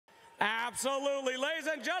Absolutely, ladies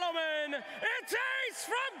and gentlemen, it's Ace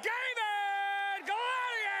from Gaimin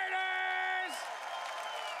Gladiators!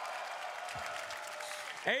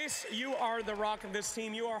 Ace, you are the rock of this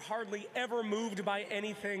team. You are hardly ever moved by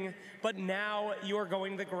anything, but now you are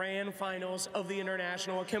going to the grand finals of the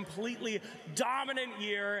International, a completely dominant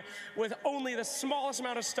year with only the smallest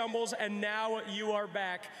amount of stumbles, and now you are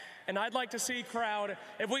back. And I'd like to see, crowd,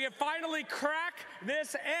 if we can finally crack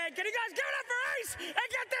this egg. Can you guys give it up for Ace and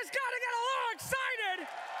get this guy to get a little excited?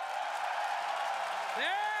 There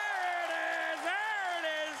it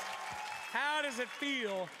is. How does it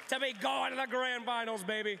feel to be going to the grand finals,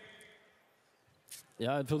 baby?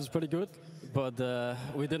 Yeah, it feels pretty good, but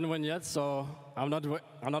we didn't win yet, so I'm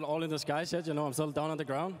not all in the skies yet. You know, I'm still down on the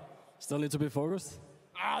ground. Still need to be focused.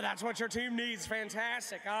 Oh, that's what your team needs.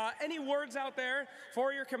 Fantastic. Any words out there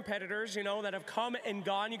for your competitors, you know, that have come and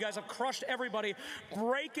gone? You guys have crushed everybody,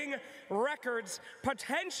 breaking records,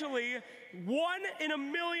 potentially 1 in a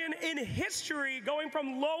million in history, going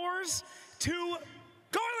from lowers to going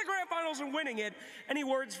to the grand finals and winning it. Any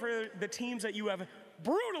words for the teams that you have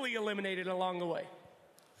brutally eliminated along the way?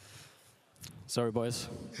 Sorry, boys.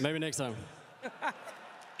 Maybe next time.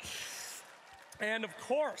 And of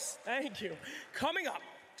course, thank you. Coming up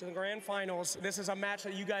to the grand finals, this is a match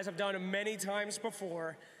that you guys have done many times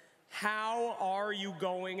before. How are you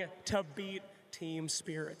going to beat Team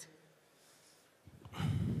Spirit?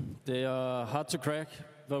 They are hard to crack,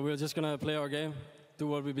 but we're just gonna play our game, do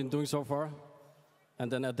what we've been doing so far,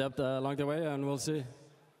 and then adapt along the way, and we'll see.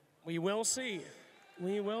 We will see.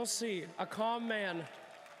 We will see. A calm man.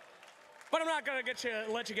 But I'm not going to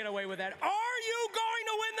let you get away with that. Are you going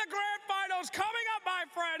to win the grand finals? Coming up, my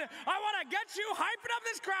friend, I want to get you hyping up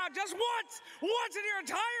this crowd just once in your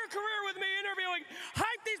entire career with me interviewing.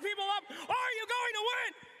 Hype these people up. Are you going to win?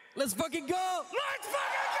 Let's fucking go! Let's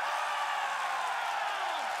fucking go!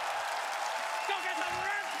 Go get some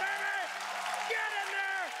rest, baby! Get in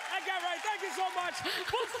there and get right. Thank you so much.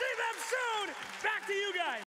 We'll see them soon. Back to you guys.